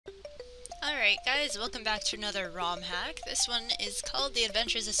Alright guys, welcome back to another ROM hack. This one is called The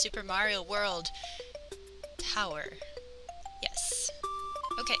Adventures of Super Mario World Tower. Yes.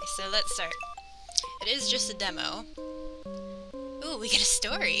 Okay, so let's start. It is just a demo. Ooh, we get a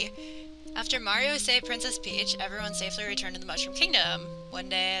story! After Mario saved Princess Peach, everyone safely returned to the Mushroom Kingdom. One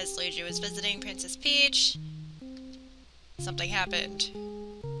day, as Luigi was visiting Princess Peach, something happened.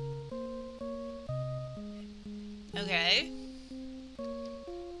 Okay.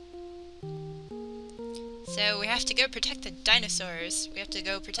 So we have to go protect the dinosaurs. We have to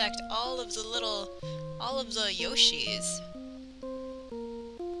go protect all of the Yoshis.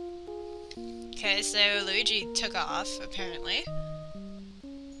 Okay, so Luigi took off, apparently.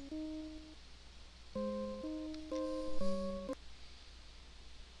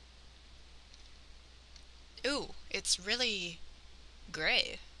 Ooh, it's really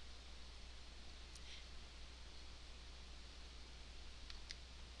gray.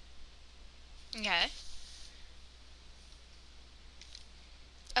 Okay.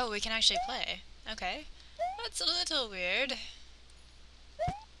 Oh, we can actually play. Okay. That's a little weird.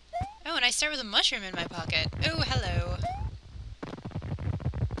 Oh, and I start with a mushroom in my pocket. Oh, hello.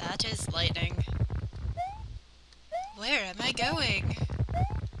 That is lightning. Where am I going?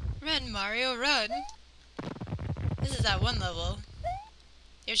 Run, Mario, run! This is at one level.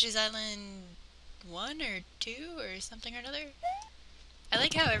 Yoshi's Island 1 or 2 or something or another. I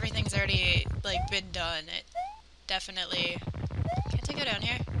like how everything's already, like, been done. It definitely... Can't I go down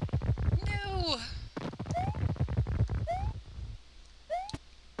here? No!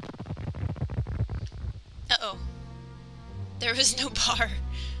 Uh-oh. There was no bar.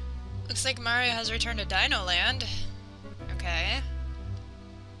 Looks like Mario has returned to Dino Land. Okay.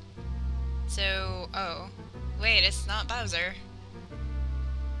 So, oh. Wait, it's not Bowser.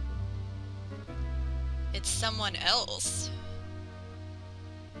 It's someone else.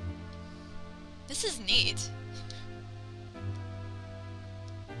 This is neat.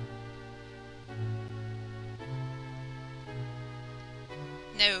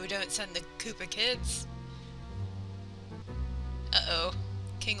 No, don't send the Koopa kids. Uh-oh.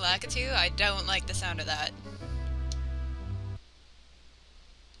 King Lakitu? I don't like the sound of that.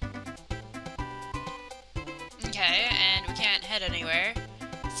 Okay, and we can't head anywhere.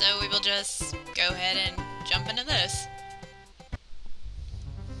 So we will just go ahead and jump into this.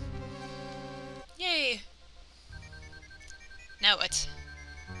 Yay! Now what?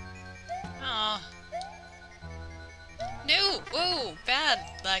 Aw. No! Whoa! Bad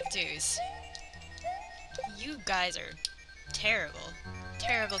Lactus. You guys are terrible.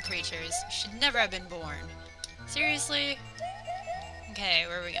 Terrible creatures. Should never have been born. Seriously? Okay,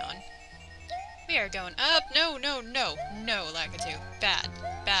 where are we going? We are going up! No, no, no! No, Lakitu. Bad.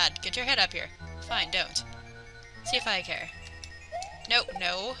 Bad. Get your head up here. Fine, don't. See if I care. Nope,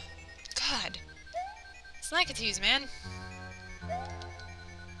 no. God. It's Lakitus, man.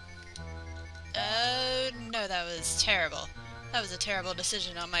 No, that was terrible. That was a terrible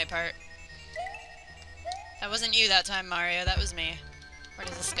decision on my part. That wasn't you that time, Mario. That was me. Where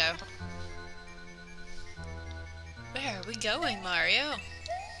does this go? Where are we going, Mario?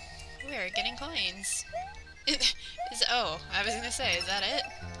 We're getting coins. Oh, I was gonna say, is that it?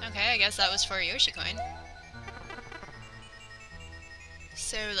 Okay, I guess that was for a Yoshi coin.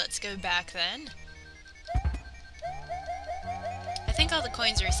 So let's go back then. I think all the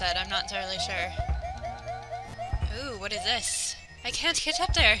coins reset, I'm not entirely sure. Ooh, what is this? I can't get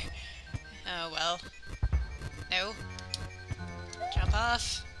up there! Oh, well. No. Jump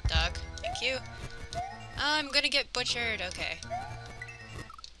off. Dog. Thank you. I'm gonna get butchered. Okay.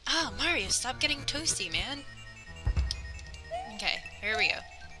 Oh, Mario, stop getting toasty, man. Okay, here we go.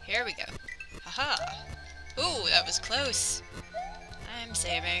 Here we go. Haha. Ooh, that was close. I'm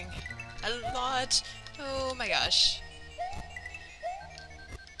saving a lot. Oh my gosh.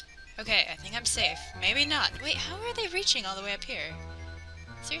 Okay, I think I'm safe. Maybe not. Wait, how are they reaching all the way up here?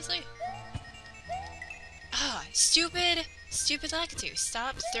 Seriously? Ah, stupid Lakitu.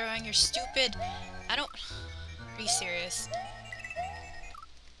 Stop throwing your stupid... Are you serious?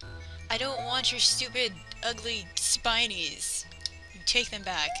 I don't want your stupid, ugly spinies. You take them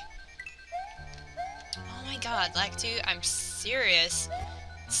back. Oh my god, Lakitu, I'm serious.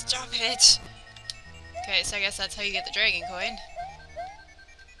 Stop it! Okay, so I guess that's how you get the dragon coin.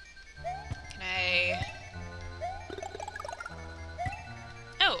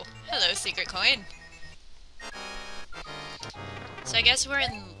 Oh, hello, secret coin. So I guess we're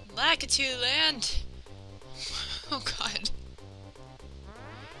in Lakitu land. Oh god.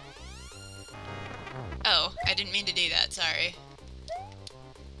 Oh, I didn't mean to do that, sorry.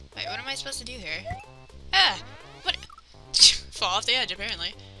 Wait, what am I supposed to do here? Ah! What? Fall off the edge,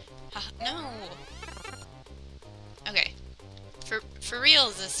 apparently. No! Okay. For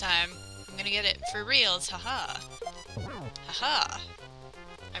reals this time. I'm gonna get it for reals, haha. Haha.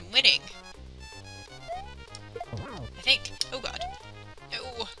 I'm winning. I think. Oh god.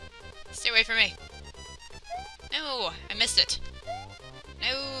 No! Stay away from me. No! I missed it.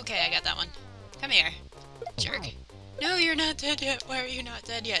 No, okay, I got that one. Come here. Jerk. No, you're not dead yet. Why are you not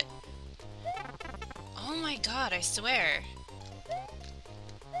dead yet? Oh my god, I swear.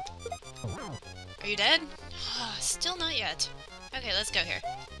 Are you dead? Still not yet. Okay, let's go here.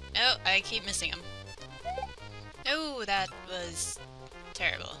 Oh, I keep missing him. Oh, that was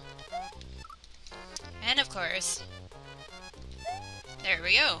terrible. And of course... There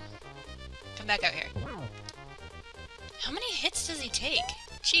we go. Come back out here. How many hits does he take?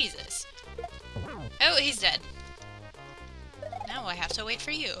 Jesus. Oh, he's dead. Now I have to wait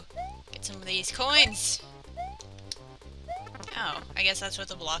for you. Get some of these coins. Oh, I guess that's what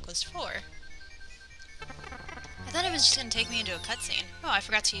the block was for. I thought it was just gonna take me into a cutscene. Oh, I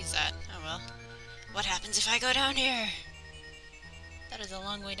forgot to use that. Oh well. What happens if I go down here? That is a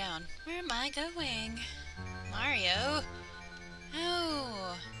long way down. Where am I going? Mario?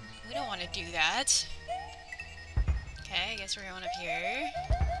 Oh, we don't want to do that. Okay, I guess we're going up here.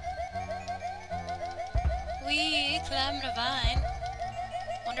 We climb the vine.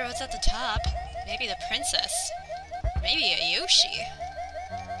 Wonder what's at the top. Maybe the princess. Maybe a Yoshi.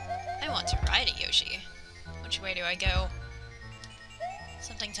 I want to ride a Yoshi. Which way do I go?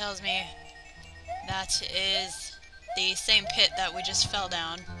 Something tells me that is the same pit that we just fell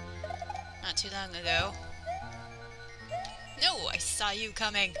down not too long ago. No, I saw you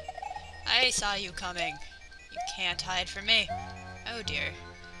coming. I saw you coming. You can't hide from me. Oh dear.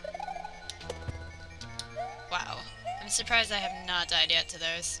 Wow. I'm surprised I have not died yet to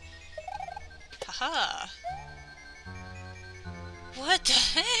those. Haha. What the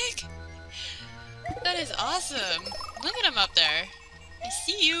heck? That is awesome. Look at him up there. I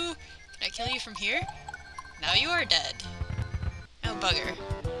see you. Can I kill you from here? Now you are dead. Oh, bugger.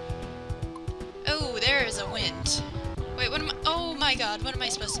 Oh, there is a wind. Wait, what am I— oh my god, what am I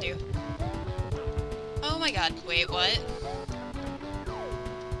supposed to do? Oh my god, wait, what?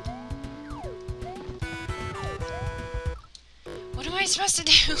 What am I supposed to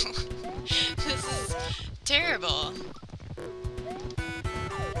do? This is terrible.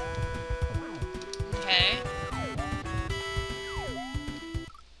 Okay.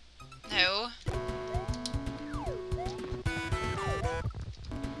 No.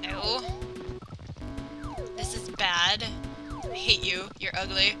 No. This is bad. I hate you. You're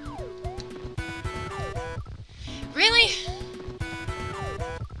ugly. Really?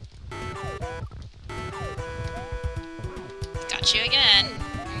 Got you again.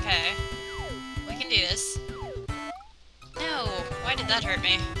 Okay. We can do this. No. Why did that hurt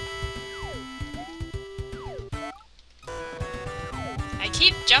me? I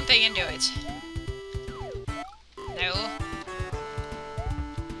keep jumping into it. No.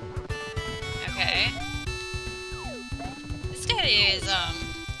 Okay. This guy is, a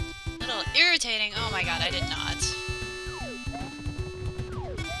little irritating. Oh my god, I did not.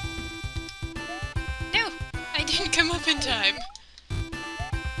 No! I didn't come up in time.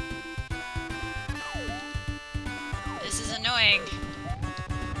 This is annoying.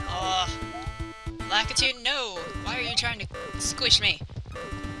 Oh. Lakitu, no! Why are you trying to squish me?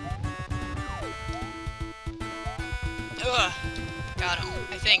 Ugh. Got him,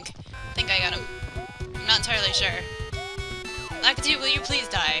 I think. I think I got him. I'm not entirely sure. Lakitu, will you please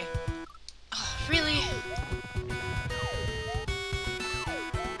die? Oh, really?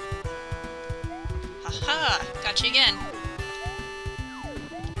 Haha! Got you again.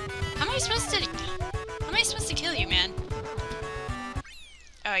 How am I supposed to kill you, man?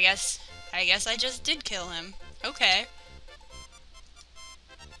 Oh, I guess I just did kill him. Okay.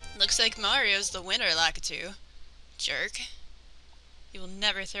 Looks like Mario's the winner, Lakitu. Jerk. You will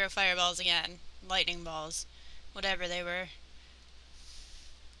never throw fireballs again. Lightning balls. Whatever they were.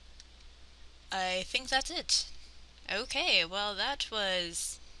 I think that's it. Okay, well that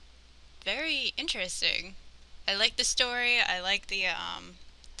was very interesting. I like the story, I like the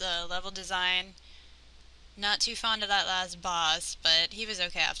level design. Not too fond of that last boss, but he was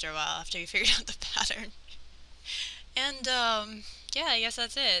okay after a while, after you figured out the pattern. And, yeah, I guess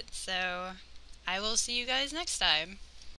that's it. So, I will see you guys next time.